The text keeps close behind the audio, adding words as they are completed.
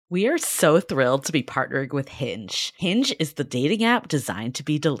We are so thrilled to be partnering with Hinge. Hinge is the dating app designed to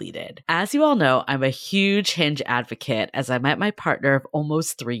be deleted. As you all know, I'm a huge Hinge advocate as I met my partner of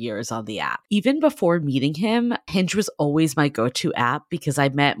almost 3 years on the app. Even before meeting him, Hinge was always my go-to app because I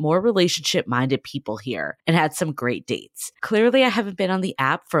met more relationship-minded people here and had some great dates. Clearly, I haven't been on the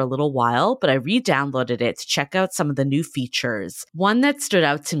app for a little while, but I re-downloaded it to check out some of the new features. One that stood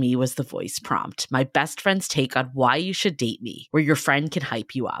out to me was the voice prompt, my best friend's take on why you should date me, where your friend can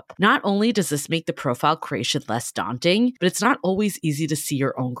hype you up. Not only does this make the profile creation less daunting, but it's not always easy to see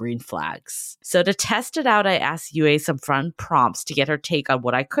your own green flags. So to test it out, I asked Yue some fun prompts to get her take on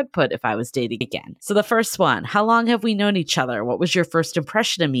what I could put if I was dating again. So the first one, how long have we known each other? What was your first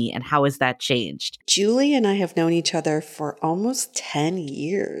impression of me and how has that changed? Julie and I have known each other for almost 10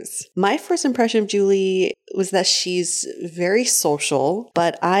 years. My first impression of Julie was that she's very social,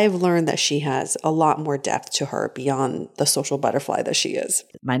 but I've learned that she has a lot more depth to her beyond the social butterfly that she is.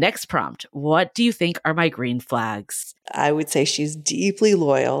 My next prompt, what do you think are my green flags? I would say she's deeply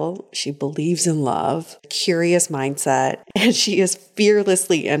loyal. She believes in love, curious mindset, and she is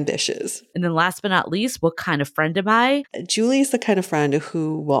fearlessly ambitious. And then last but not least, what kind of friend am I? Julie is the kind of friend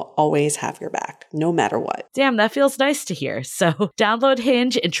who will always have your back, no matter what. Damn, that feels nice to hear. So download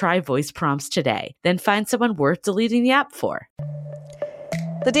Hinge and try voice prompts today. Then find someone worth deleting the app for.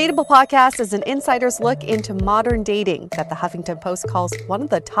 The Dateable Podcast is an insider's look into modern dating that the Huffington Post calls one of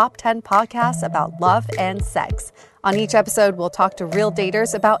the top 10 podcasts about love and sex. On each episode, we'll talk to real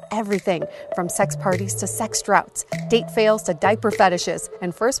daters about everything from sex parties to sex droughts, date fails to diaper fetishes,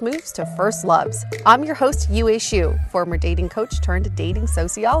 and first moves to first loves. I'm your host, Yue Xu, former dating coach turned dating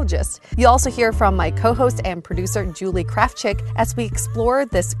sociologist. You'll also hear from my co-host and producer, Julie Krafchick, as we explore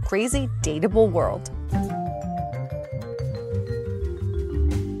this crazy dateable world.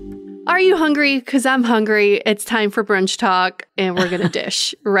 Are you hungry? Because I'm hungry. It's time for brunch talk, and we're going to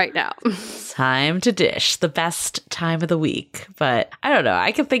dish right now. Time to dish, the best time of the week. But I don't know.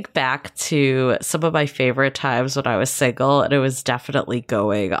 I can think back to some of my favorite times when I was single, and it was definitely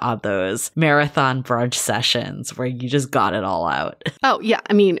going on those marathon brunch sessions where you just got it all out. Oh, yeah.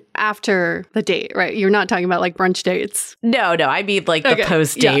 I mean, after the date, right? You're not talking about like brunch dates. No. I mean like the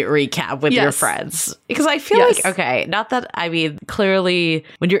post-date recap with your friends. Because I feel like, okay, not that, I mean, clearly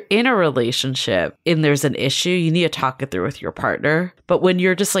when you're in a relationship and there's an issue, you need to talk it through with your partner. But when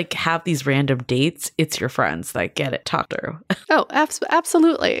you're just like have these random dates, it's your friends that get it talked through. Oh,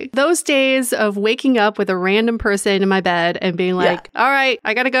 absolutely. Those days of waking up with a random person in my bed and being like, all right,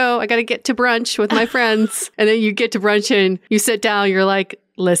 I gotta go. I gotta get to brunch with my friends. And then you get to brunch and you sit down, you're like,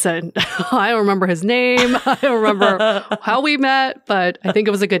 listen, I don't remember his name. I don't remember how we met, but I think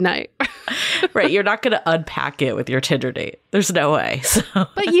it was a good night. Right. You're not going to unpack it with your Tinder date. There's no way. So.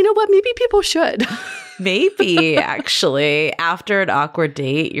 But you know what? Maybe people should. Maybe, actually, after an awkward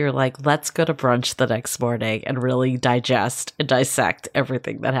date, you're like, let's go to brunch the next morning and really digest and dissect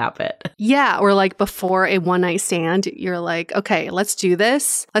everything that happened. Yeah. Or like before a one night stand, you're like, okay, let's do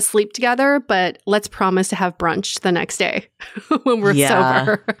this. Let's sleep together, but let's promise to have brunch the next day when we're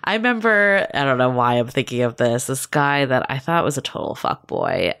sober. I remember, I don't know why I'm thinking of this guy that I thought was a total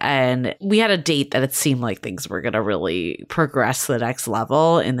fuckboy. And we had a date that it seemed like things were going to really progress to the next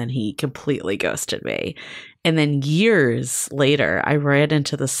level. And then he completely ghosted me. And then years later, I ran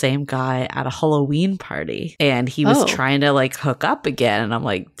into the same guy at a Halloween party and he was trying to like hook up again. And I'm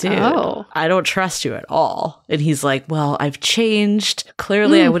like, dude, I don't trust you at all. And he's like, well, I've changed.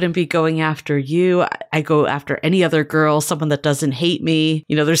 Clearly, I wouldn't be going after you. I go after any other girl, someone that doesn't hate me.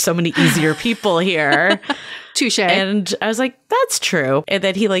 You know, there's so many easier people here. Touche. And I was like, that's true. And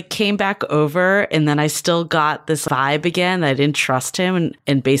then he like came back over and then I still got this vibe again. I didn't trust him.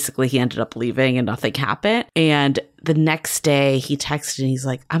 And basically he ended up leaving and nothing happened. And the next day he texted and he's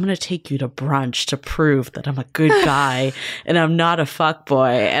like, I'm going to take you to brunch to prove that I'm a good guy and I'm not a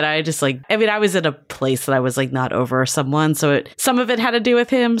fuckboy. And I just like, I mean, I was in a place that I was like not over someone. So some of it had to do with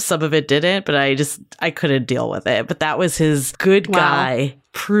him. Some of it didn't, but I couldn't deal with it. But that was his good guy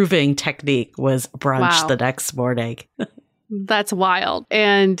proving technique was brunch the next morning. That's wild.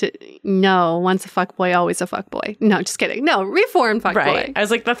 And no, once a fuckboy, always a fuckboy. No, just kidding. No, reformed fuckboy. Right. I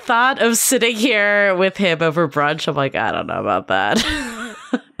was like, the thought of sitting here with him over brunch, I'm like, I don't know about that.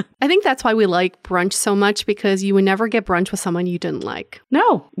 I think that's why we like brunch so much, because you would never get brunch with someone you didn't like.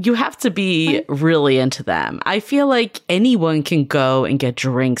 No, you have to be really into them. I feel like anyone can go and get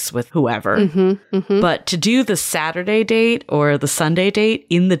drinks with whoever. But to do the Saturday date or the Sunday date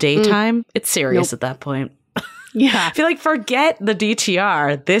in the daytime, it's serious at that point. Yeah. I feel like forget the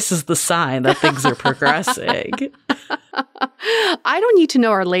DTR. This is the sign that things are progressing. I don't need to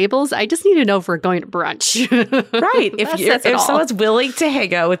know our labels. I just need to know if we're going to brunch. Right. If someone's willing to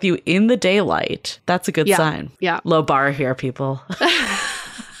hang out with you in the daylight, that's a good sign. Yeah. Low bar here, people.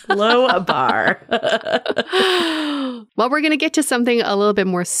 Low bar. Well, we're going to get to something a little bit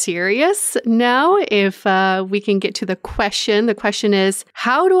more serious now. If we can get to the question. The question is,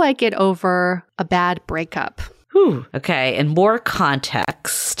 how do I get over a bad breakup? Whew. Okay. And more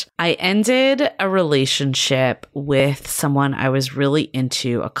context. I ended a relationship with someone I was really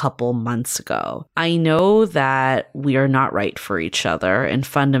into a couple months ago. I know that we are not right for each other, and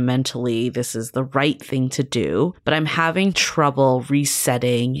fundamentally, this is the right thing to do, but I'm having trouble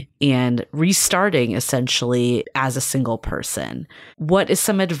resetting and restarting essentially as a single person. What is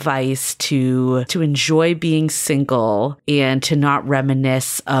some advice to enjoy being single and to not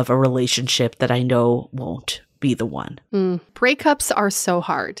reminisce of a relationship that I know won't be the one? Breakups are so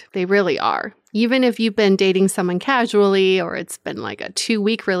hard. They really are. Even if you've been dating someone casually or it's been like a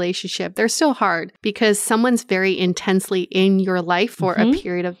 2-week relationship, they're still hard because someone's very intensely in your life for a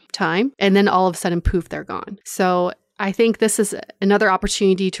period of time. And then all of a sudden, poof, they're gone. So I think this is another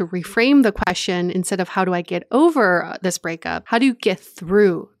opportunity to reframe the question instead of how do I get over this breakup? How do you get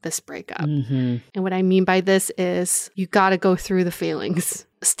through this breakup? And what I mean by this is you got to go through the feelings.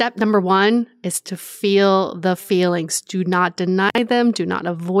 Step number 1 is to feel the feelings. Do not deny them. Do not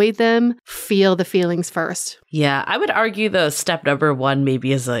avoid them. Feel the feelings first. Yeah, I would argue the step number 1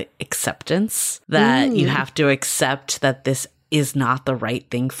 maybe is like acceptance, that you have to accept that this is not the right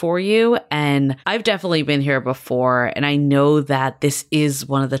thing for you. And I've definitely been here before. And I know that this is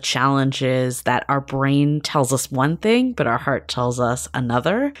one of the challenges that our brain tells us one thing, but our heart tells us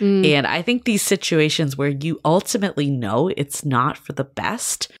another. And I think these situations where you ultimately know it's not for the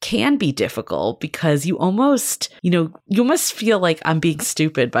best can be difficult because you almost feel like I'm being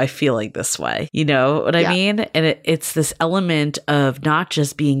stupid by feeling this way. You know what I mean? And it's this element of not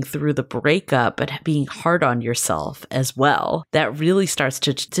just being through the breakup, but being hard on yourself as well. That really starts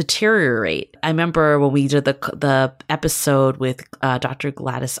to deteriorate. I remember when we did the episode with Dr.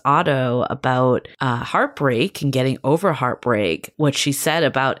 Gladys Otto about heartbreak and getting over heartbreak, what she said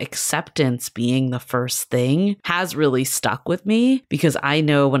about acceptance being the first thing has really stuck with me because I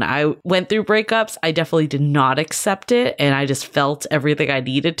know when I went through breakups, I definitely did not accept it and I just felt everything I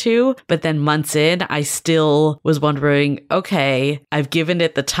needed to. But then months in, I still was wondering, okay, I've given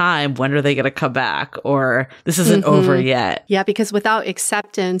it the time. When are they going to come back? Or this isn't over yet. Yeah, because without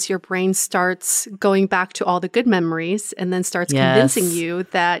acceptance, your brain starts going back to all the good memories and then starts convincing you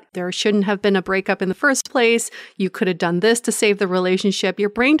that there shouldn't have been a breakup in the first place. You could have done this to save the relationship. Your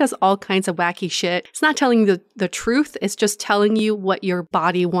brain does all kinds of wacky shit. It's not telling you the truth. It's just telling you what your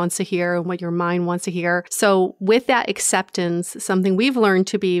body wants to hear and what your mind wants to hear. So with that acceptance, something we've learned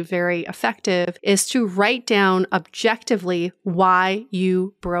to be very effective is to write down objectively why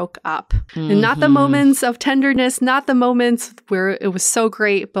you broke up. And not the moments of tenderness, not the moments where it was so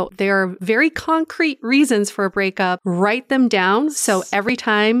great, but there are very concrete reasons for a breakup. Write them down. So every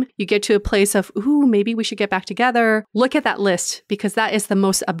time you get to a place of, ooh, maybe we should get back together, look at that list because that is the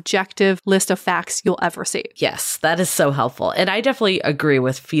most objective list of facts you'll ever see. Yes, that is so helpful. And I definitely agree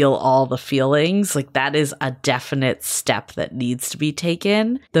with feel all the feelings. Like that is a definite step that needs to be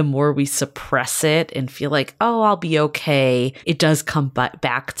taken. The more we suppress it and feel like, oh, I'll be okay, it does come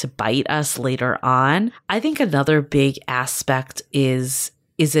back to bite us later on. I think another big aspect is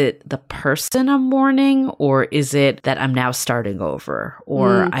it the person I'm mourning, or is it that I'm now starting over,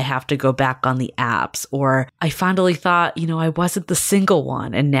 or I have to go back on the apps, or I finally thought, I wasn't the single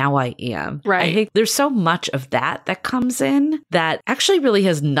one and now I am. Right. I think there's so much of that comes in that actually really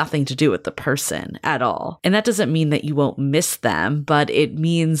has nothing to do with the person at all. And that doesn't mean that you won't miss them, but it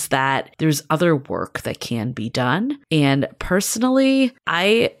means that there's other work that can be done. And personally,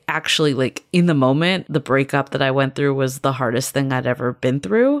 I actually in the moment, the breakup that I went through was the hardest thing I'd ever been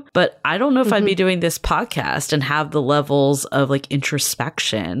through. But I don't know if I'd be doing this podcast and have the levels of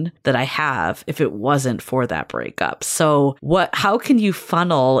introspection that I have if it wasn't for that breakup. So how can you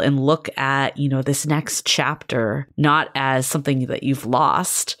funnel and look at, this next chapter, not as something that you've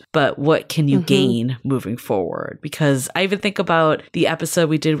lost, but what can you gain moving forward? Because I even think about the episode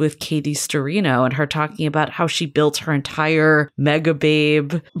we did with Katie Storino and her talking about how she built her entire Mega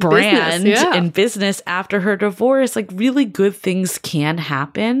Babe brand and business after her divorce. Really good things can happen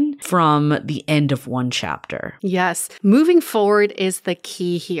happen from the end of one chapter. Yes. Moving forward is the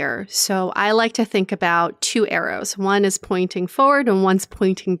key here. So I like to think about two arrows. One is pointing forward and one's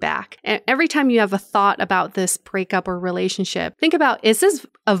pointing back. And every time you have a thought about this breakup or relationship, think about, is this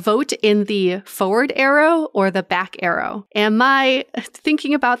a vote in the forward arrow or the back arrow? Am I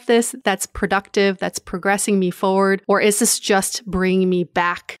thinking about this that's productive, that's progressing me forward, or is this just bringing me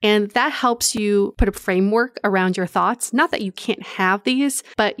back? And that helps you put a framework around your thoughts. Not that you can't have these,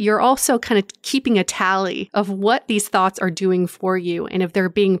 but you're also kind of keeping a tally of what these thoughts are doing for you and if they're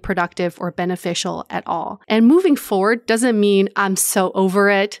being productive or beneficial at all. And moving forward doesn't mean I'm so over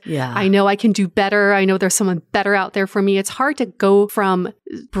it. Yeah. I know I can do better. I know there's someone better out there for me. It's hard to go from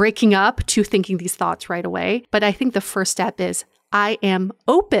breaking up to thinking these thoughts right away. But I think the first step is I am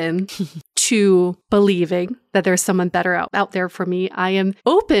open to believing that there's someone better out there for me. I am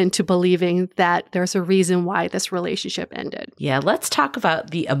open to believing that there's a reason why this relationship ended. Yeah, let's talk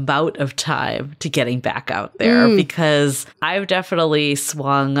about the amount of time to getting back out there, because I've definitely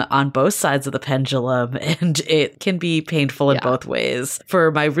swung on both sides of the pendulum, and it can be painful in both ways. For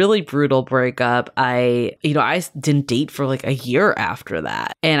my really brutal breakup, I didn't date for like a year after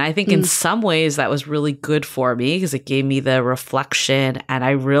that. And I think in some ways that was really good for me because it gave me the reflection, and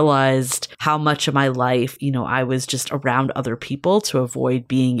I realized how much of my life, I was just around other people to avoid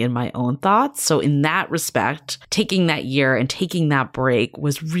being in my own thoughts. So in that respect, taking that year and taking that break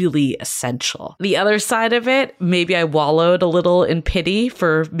was really essential. The other side of it, maybe I wallowed a little in pity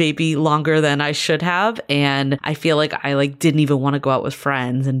for maybe longer than I should have. And I feel like I didn't even want to go out with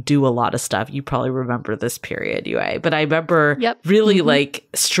friends and do a lot of stuff. You probably remember this period, Yue. But I remember really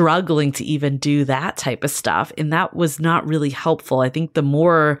struggling to even do that type of stuff. And that was not really helpful. I think the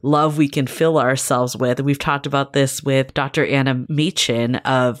more love we can fill ourselves with, and we've talked about this with Dr. Anna Machin,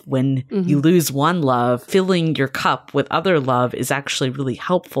 of when you lose one love, filling your cup with other love is actually really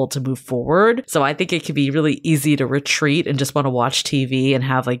helpful to move forward. So I think it can be really easy to retreat and just want to watch TV and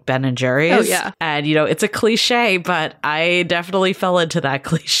have like Ben and Jerry's. Oh, yeah. And, it's a cliche, but I definitely fell into that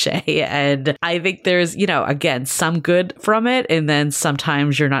cliche. And I think there's, again, some good from it. And then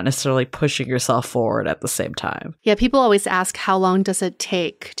sometimes you're not necessarily pushing yourself forward at the same time. Yeah, people always ask, how long does it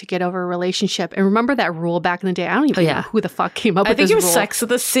take to get over a relationship? And remember that rule back in the day? I don't even know who the fuck came up with this rule. I think it was Sex of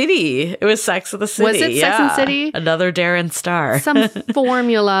the City. It was Sex of the City. Was it Sex and City? Another Darren Star. Some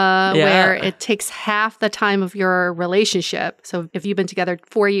formula where it takes half the time of your relationship. So if you've been together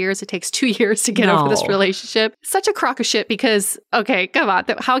 4 years, it takes 2 years to get over this relationship. Such a crock of shit because, okay, come on.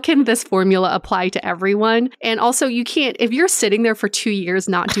 How can this formula apply to everyone? And also you can't, if you're sitting there for 2 years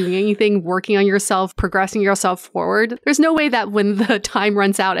not doing anything, working on yourself, progressing yourself forward, there's no way that when the time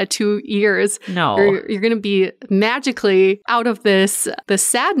runs out at 2 years, you're going to be magically out of the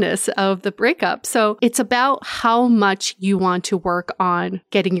sadness of the breakup. So it's about how much you want to work on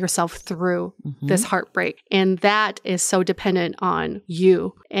getting yourself through this heartbreak. And that is so dependent on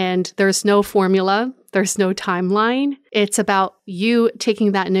you. And there's no formula. There's no timeline. It's about you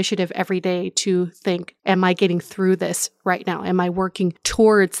taking that initiative every day to think, am I getting through this right now? Am I working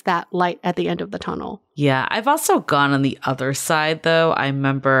towards that light at the end of the tunnel? Yeah, I've also gone on the other side, though. I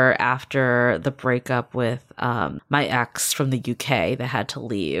remember after the breakup with my ex from the UK that had to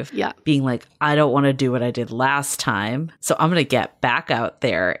leave, being like, I don't want to do what I did last time, so I'm going to get back out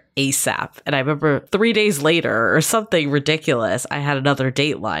there ASAP. And I remember 3 days later or something ridiculous, I had another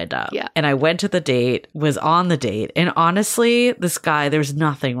date lined up. Yeah. And I went to the date, was on the date. And honestly, this guy, there's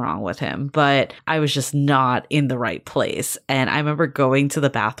nothing wrong with him, but I was just not in the right place. And I remember going to the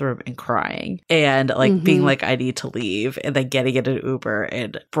bathroom and crying and being like, I need to leave, and then getting in an Uber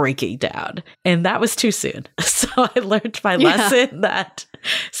and breaking down. And that was too soon. So I learned my lesson that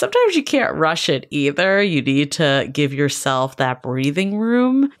sometimes you can't rush it either. You need to give yourself that breathing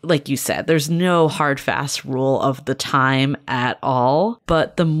room. Like you said, there's no hard, fast rule of the time at all.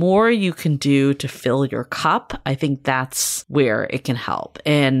 But the more you can do to fill your cup, I think that's where it can help.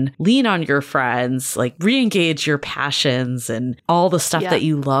 And lean on your friends, re-engage your passions and all the stuff that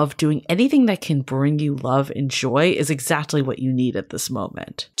you love doing. Anything that can bring you love and joy is exactly what you need at this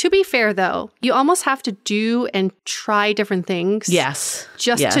moment. To be fair, though, you almost have to do and try different things. Yes.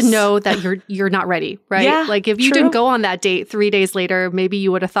 Just to know that you're not ready, right? Yeah, if you didn't go on that date 3 days later, maybe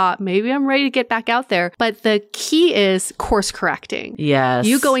you would have thought, maybe I'm ready to get back out there. But the key is course correcting. Yes.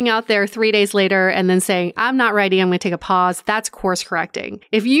 You going out there 3 days later and then saying, I'm not ready, I'm going to take a pause. That's course correcting.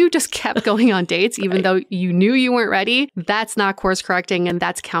 If you just kept going on dates, even though you knew you weren't ready, that's not course correcting, and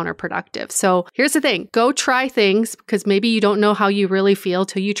that's counterproductive. So here's the thing. Go try things, because maybe you don't know how you really feel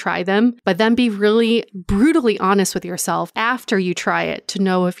till you try them, but then be really brutally honest with yourself after you try it to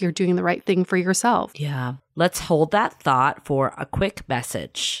know if you're doing the right thing for yourself. Yeah. Let's hold that thought for a quick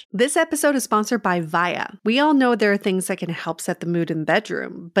message. This episode is sponsored by Viia. We all know there are things that can help set the mood in the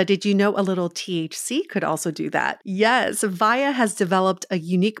bedroom, but did you know a little THC could also do that? Yes, Viia has developed a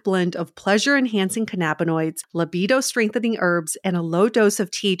unique blend of pleasure-enhancing cannabinoids, libido-strengthening herbs, and a low dose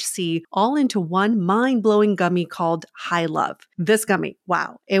of THC all into one mind-blowing gummy called High Love. This gummy,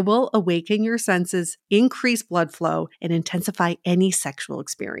 wow, it will awaken your senses, increase blood flow, and intensify any sexual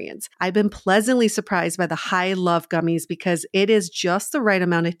experience. I've been pleasantly surprised by the High Love gummies because it is just the right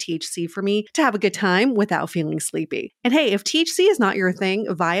amount of THC for me to have a good time without feeling sleepy. And hey, if THC is not your thing,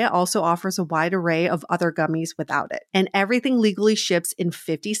 Viia also offers a wide array of other gummies without it. And everything legally ships in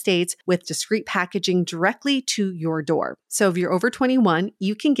 50 states with discreet packaging directly to your door. So if you're over 21,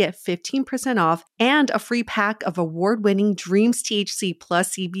 you can get 15% off and a free pack of award-winning Dreams THC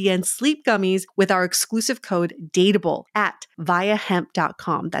plus CBN sleep gummies with our exclusive code DATEABLE at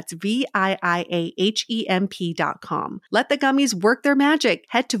viiahemp.com. That's VIIAHEMP.com. Let the gummies work their magic.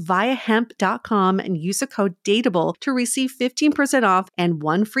 Head to viiahemp.com and use the code DATEABLE to receive 15% off and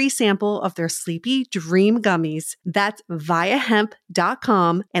one free sample of their Sleepy Dream gummies. That's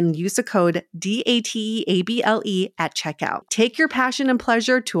viiahemp.com and use the code DATEABLE at checkout. Take your passion and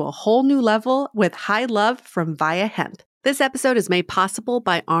pleasure to a whole new level with High Love from Viia Hemp. This episode is made possible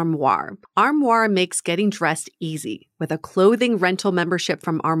by Armoire. Armoire makes getting dressed easy. With a clothing rental membership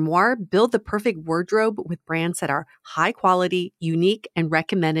from Armoire, build the perfect wardrobe with brands that are high quality, unique, and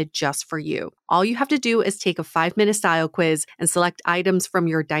recommended just for you. All you have to do is take a 5-minute style quiz and select items from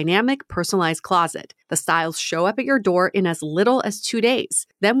your dynamic, personalized closet. The styles show up at your door in as little as 2 days.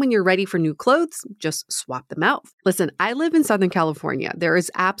 Then when you're ready for new clothes, just swap them out. Listen, I live in Southern California. There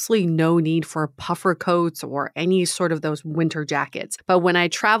is absolutely no need for puffer coats or any sort of those winter jackets. But when I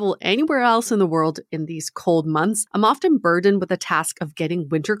travel anywhere else in the world in these cold months, I'm often burdened with the task of getting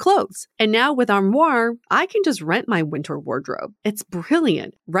winter clothes. And now with Armoire, I can just rent my winter wardrobe. It's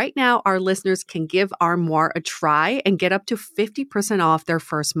brilliant. Right now, our listeners can give Armoire a try and get up to 50% off their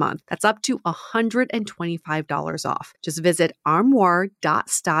first month. That's up to $125 off. Just visit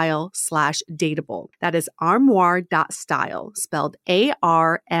armoire.style/dateable. That is armoire.style, spelled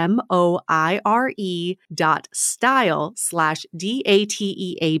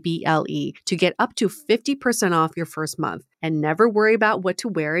ARMOIRE.style/DATEABLE to get up to 50% off your first month and never worry about what to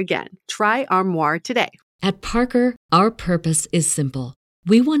wear again. Try Armoire today. At Parker, our purpose is simple.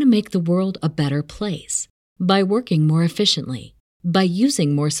 We want to make the world a better place by working more efficiently, by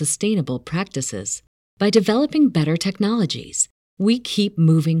using more sustainable practices, by developing better technologies. We keep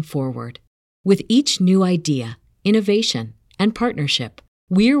moving forward. With each new idea, innovation, and partnership,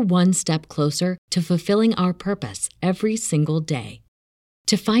 we're one step closer to fulfilling our purpose every single day.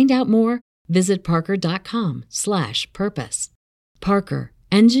 To find out more, visit parker.com/purpose. Parker,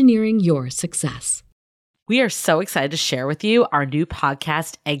 engineering your success. We are so excited to share with you our new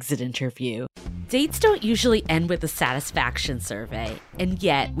podcast, Exit Interview. Dates don't usually end with a satisfaction survey, and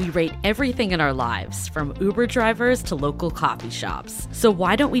yet we rate everything in our lives, from Uber drivers to local coffee shops. So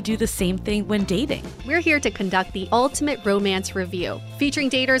why don't we do the same thing when dating? We're here to conduct the ultimate romance review, featuring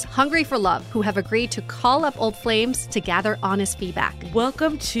daters hungry for love who have agreed to call up old flames to gather honest feedback.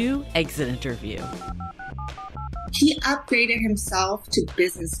 Welcome to Exit Interview. He upgraded himself to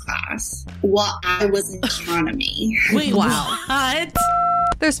business class while I was in economy. Wait, wow. What?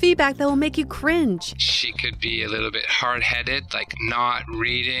 There's feedback that will make you cringe. She could be a little bit hard-headed, like not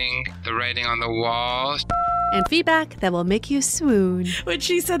reading the writing on the wall. And feedback that will make you swoon. When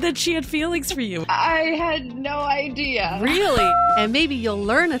she said that she had feelings for you. I had no idea. Really? And maybe you'll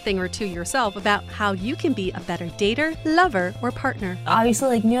learn a thing or two yourself about how you can be a better dater, lover, or partner. Obviously,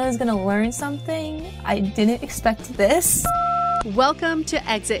 like, knew I was gonna learn something. I didn't expect this. Welcome to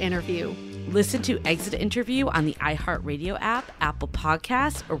Exit Interview. Listen to Exit Interview on the iHeartRadio app, Apple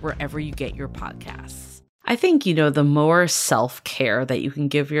Podcasts, or wherever you get your podcasts. I think, the more self-care that you can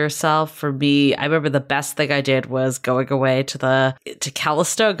give yourself. For me, I remember the best thing I did was going away to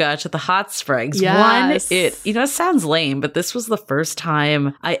Calistoga, to the hot springs. Yes. It sounds lame, but this was the first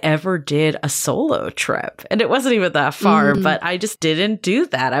time I ever did a solo trip. And it wasn't even that far, but I just didn't do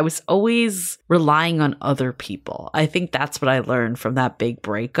that. I was always relying on other people. I think that's what I learned from that big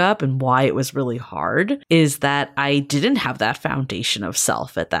breakup, and why it was really hard is that I didn't have that foundation of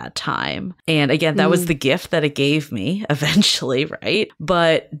self at that time. And again, that was the gift gift that it gave me eventually, right?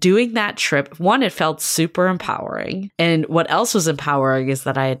 But doing that trip, one, it felt super empowering. And what else was empowering is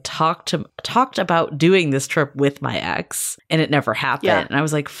that I had talked about doing this trip with my ex, and it never happened. Yeah. And I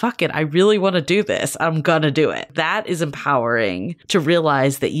was like, fuck it, I really want to do this. I'm gonna do it. That is empowering to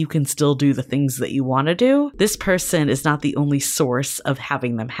realize that you can still do the things that you want to do. This person is not the only source of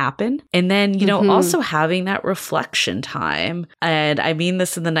having them happen. And then, you know, also having that reflection time. And I mean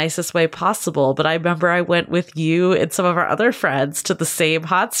this in the nicest way possible, but I remember I went with you and some of our other friends to the same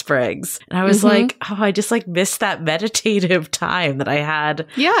hot springs. And I was like, oh, I just like missed that meditative time that I had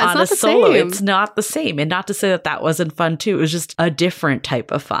on a solo. It's not the same. And not to say that that wasn't fun too. It was just a different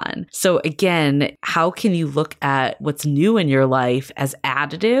type of fun. So again, how can you look at what's new in your life as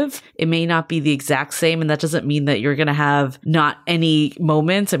additive? It may not be the exact same. And that doesn't mean that you're going to have not any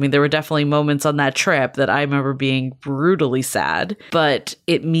moments. I mean, there were definitely moments on that trip that I remember being brutally sad, but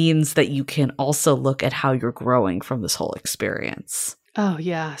it means that you can also look at how you're growing from this whole experience. Oh,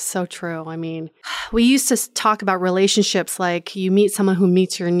 yeah. So true. I mean, we used to talk about relationships like you meet someone who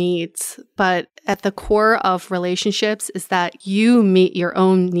meets your needs, but at the core of relationships is that you meet your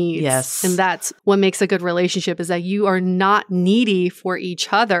own needs. Yes. And that's what makes a good relationship, is that you are not needy for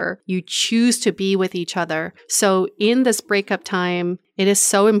each other. You choose to be with each other. So in this breakup time, it is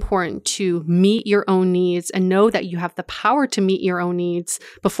so important to meet your own needs and know that you have the power to meet your own needs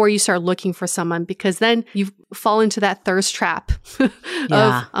before you start looking for someone, because then you fall into that thirst trap of,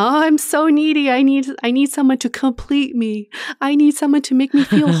 oh, I'm so needy. I need someone to complete me. I need someone to make me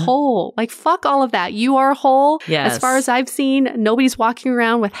feel whole. Like, fuck all of that. You are whole. Yes. As far as I've seen, nobody's walking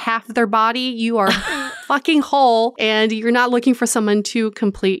around with half of their body. You are fucking whole, and you're not looking for someone to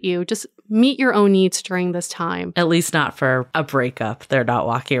complete you. Just meet your own needs during this time. At least not for a breakup. They're not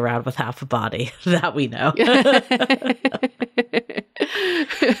walking around with half a body. That we know.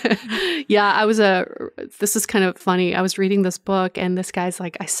 Yeah, this is kind of funny. I was reading this book and this guy's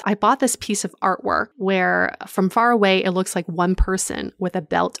like, I bought this piece of artwork where from far away, it looks like one person with a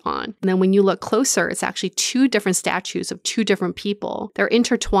belt on. And then when you look closer, it's actually two different statues of two different people. They're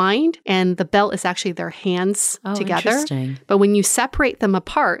intertwined and the belt is actually their hands together. Interesting. But when you separate them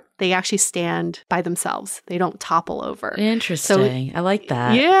apart, they actually stand by themselves. They don't topple over. Interesting. So, I like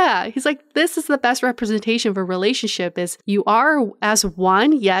that. Yeah. He's like, this is the best representation of a relationship is you are as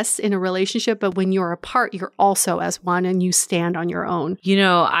one, yes, in a relationship, but when you're apart, you're also as one and you stand on your own. You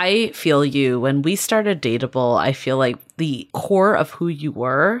know, I feel you. When we started Dateable, I feel like the core of who you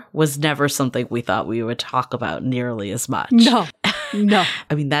were was never something we thought we would talk about nearly as much. No.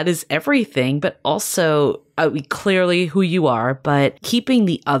 I mean, that is everything, but also clearly who you are, but keeping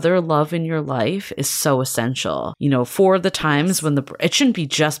the other love in your life is so essential. You know, for the times when it shouldn't be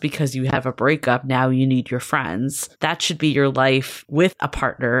just because you have a breakup, now you need your friends. That should be your life with a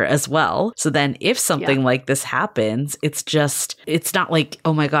partner as well. So then if something like this happens, it's not like,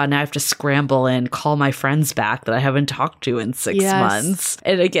 oh my God, now I have to scramble and call my friends back that I haven't talked to in 6 months.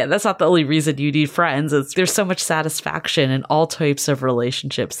 And again, that's not the only reason you need friends. There's so much satisfaction in all types of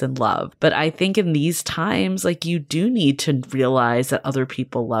relationships and love. But I think in these times, like, you do need to realize that other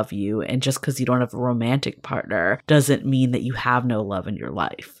people love you. And just because you don't have a romantic partner doesn't mean that you have no love in your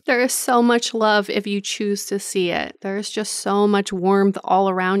life. There is so much love if you choose to see it. There's just so much warmth all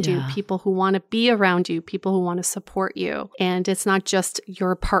around you. People who want to be around you, people who want to support you. And it's not just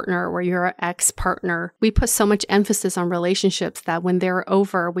your partner or your ex-partner. We put so much emphasis on relationships that when they're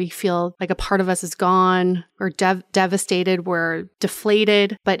over, we feel like a part of us is gone. We're devastated. We're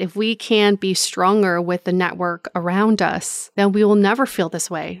deflated. But if we can be stronger with the network around us, then we will never feel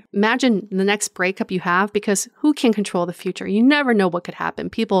this way. Imagine the next breakup you have, because who can control the future? You never know what could happen.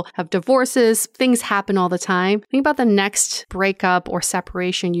 People have divorces, things happen all the time. Think about the next breakup or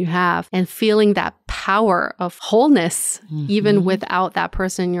separation you have and feeling that power of wholeness, even without that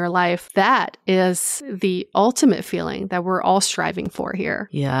person in your life. That is the ultimate feeling that we're all striving for here.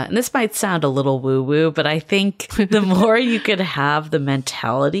 Yeah. And this might sound a little woo-woo, but I think the more you could have the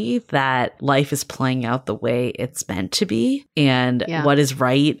mentality that life is playing out the way it's meant to be, and what is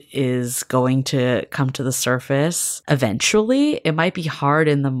right is going to come to the surface eventually. It might be hard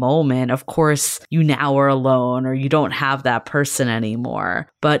in the moment. Of course, you now are alone or you don't have that person anymore.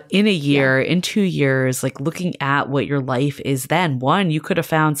 But in a year, in 2 years, like looking at what your life is then, one, you could have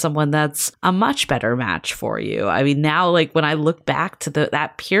found someone that's a much better match for you. I mean, now, like when I look back to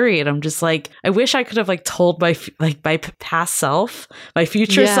that period, I'm just like, I wish I could have like told my past self, my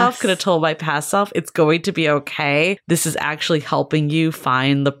future self could have told my past self, it's going to be okay. This is actually helping you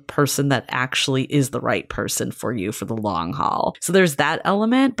find the person that actually is the right person for you for the long haul. So there's that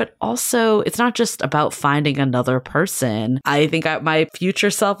element, but also it's not just about finding another person. I think my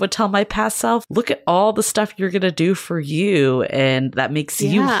future self would tell my past self, look at at all the stuff you're going to do for you and that makes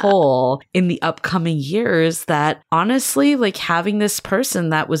you whole in the upcoming years, that honestly, like having this person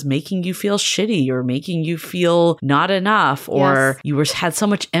that was making you feel shitty or making you feel not enough, or you had so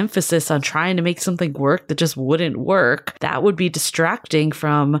much emphasis on trying to make something work that just wouldn't work, that would be distracting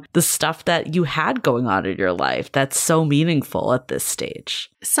from the stuff that you had going on in your life that's so meaningful at this stage.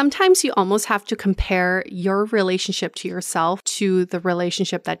 Sometimes you almost have to compare your relationship to yourself to the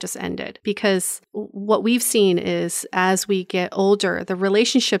relationship that just ended. Because what we've seen is as we get older, the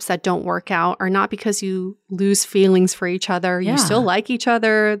relationships that don't work out are not because you lose feelings for each other. You still like each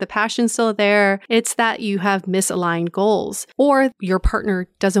other. The passion's still there. It's that you have misaligned goals or your partner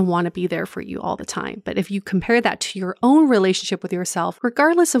doesn't want to be there for you all the time. But if you compare that to your own relationship with yourself,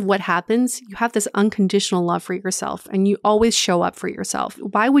 regardless of what happens, you have this unconditional love for yourself and you always show up for yourself.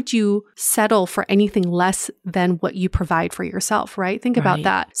 Why would you settle for anything less than what you provide for yourself, right? Think about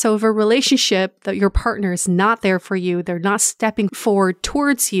that. So if a relationship that your partner is not there for you, they're not stepping forward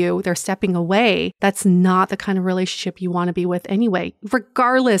towards you, they're stepping away, that's not the kind of relationship you want to be with anyway,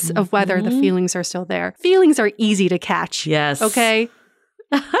 regardless of whether the feelings are still there. Feelings are easy to catch. Yes. Okay?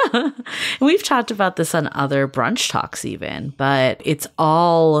 We've talked about this on other brunch talks even, but it's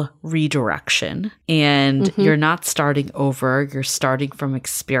all redirection and you're not starting over, you're starting from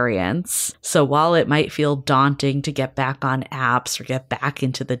experience. So while it might feel daunting to get back on apps or get back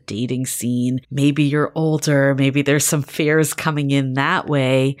into the dating scene, maybe you're older, maybe there's some fears coming in that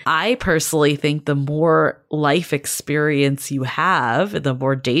way. I personally think the more life experience you have, the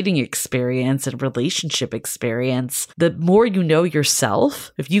more dating experience and relationship experience, the more you know yourself.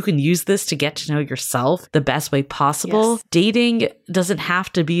 If you can use this to get to know yourself the best way possible, dating doesn't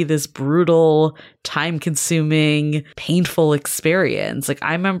have to be this brutal, time-consuming, painful experience. Like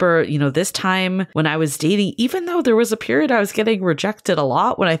I remember, this time when I was dating, even though there was a period I was getting rejected a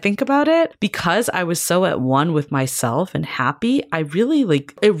lot when I think about it, because I was so at one with myself and happy, I really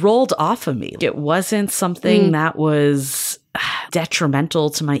it rolled off of me. It wasn't something that was detrimental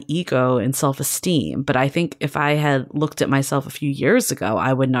to my ego and self-esteem. But I think if I had looked at myself a few years ago,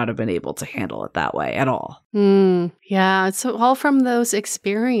 I would not have been able to handle it that way at all. Yeah, it's all from those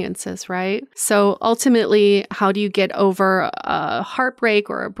experiences, right? So ultimately, how do you get over a heartbreak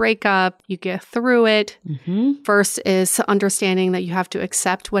or a breakup? You get through it. First is understanding that you have to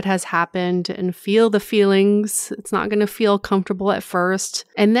accept what has happened and feel the feelings. It's not going to feel comfortable at first.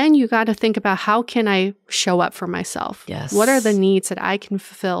 And then you got to think about how can I show up for myself? Yes. What are the needs that I can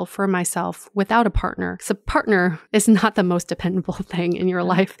fulfill for myself without a partner? Because a partner is not the most dependable thing in your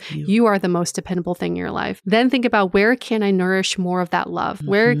life. You are the most dependable thing in your life. Then think about where can I nourish more of that love?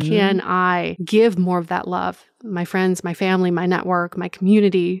 Where can I give more of that love? My friends, my family, my network, my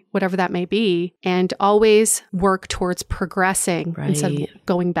community, whatever that may be, and always work towards progressing instead of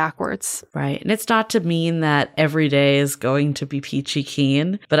going backwards. Right. And it's not to mean that every day is going to be peachy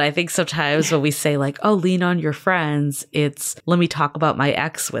keen, but I think sometimes when we say lean on your friends, it's let me talk about my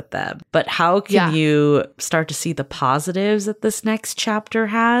ex with them. But how can you start to see the positives that this next chapter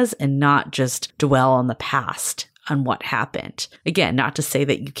has and not just dwell on the past? On what happened. Again, not to say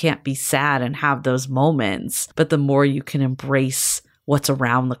that you can't be sad and have those moments, but the more you can embrace what's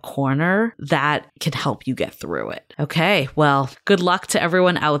around the corner, that can help you get through it. Okay, well, good luck to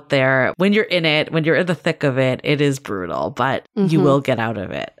everyone out there. When you're in it, when you're in the thick of it, it is brutal, but you will get out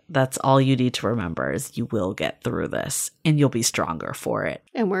of it. That's all you need to remember is you will get through this and you'll be stronger for it.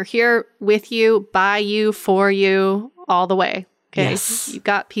 And we're here with you, by you, for you, all the way. Okay, yes. You've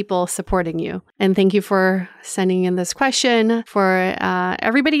got people supporting you. And thank you for sending in this question. For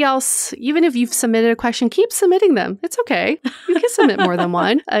everybody else, even if you've submitted a question, keep submitting them. It's okay. You can submit more than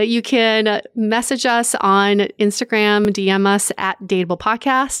one. You can message us on Instagram, DM us at Dateable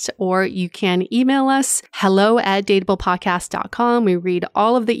Podcast, or you can email us hello@dateablepodcast.com. We read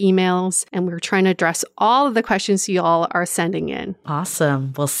all of the emails and we're trying to address all of the questions you all are sending in.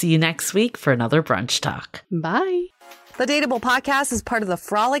 Awesome. We'll see you next week for another brunch talk. Bye. The Dateable Podcast is part of the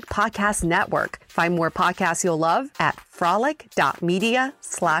Frolic Podcast Network. Find more podcasts you'll love at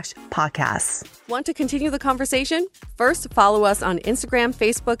frolic.media/podcasts. Want to continue the conversation? First, follow us on Instagram,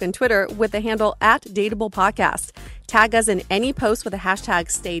 Facebook, and Twitter with the handle @Dateable Podcast. Tag us in any post with the hashtag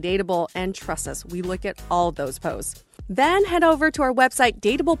StayDateable, and trust us, we look at all of those posts. Then head over to our website,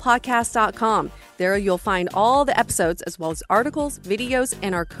 dateablepodcast.com. There you'll find all the episodes as well as articles, videos,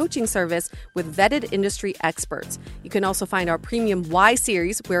 and our coaching service with vetted industry experts. You can also find our premium Why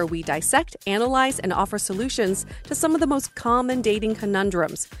series where we dissect, analyze, and offer solutions to some of the most common dating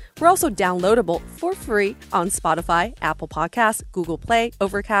conundrums. We're also downloadable for free on Spotify, Apple Podcasts, Google Play,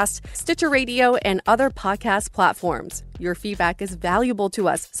 Overcast, Stitcher Radio, and other podcast platforms. Your feedback is valuable to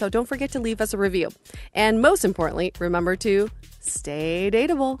us, so don't forget to leave us a review. And most importantly, remember to stay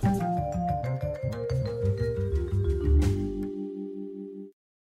dateable.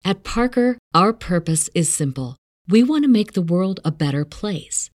 At Parker, our purpose is simple. We want to make the world a better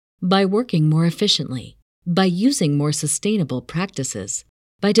place by working more efficiently, by using more sustainable practices,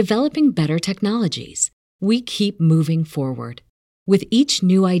 by developing better technologies. We keep moving forward. With each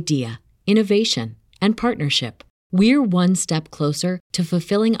new idea, innovation, and partnership, we're one step closer to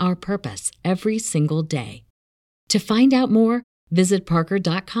fulfilling our purpose every single day. To find out more, visit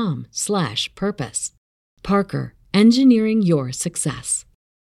parker.com/purpose. Parker, engineering your success.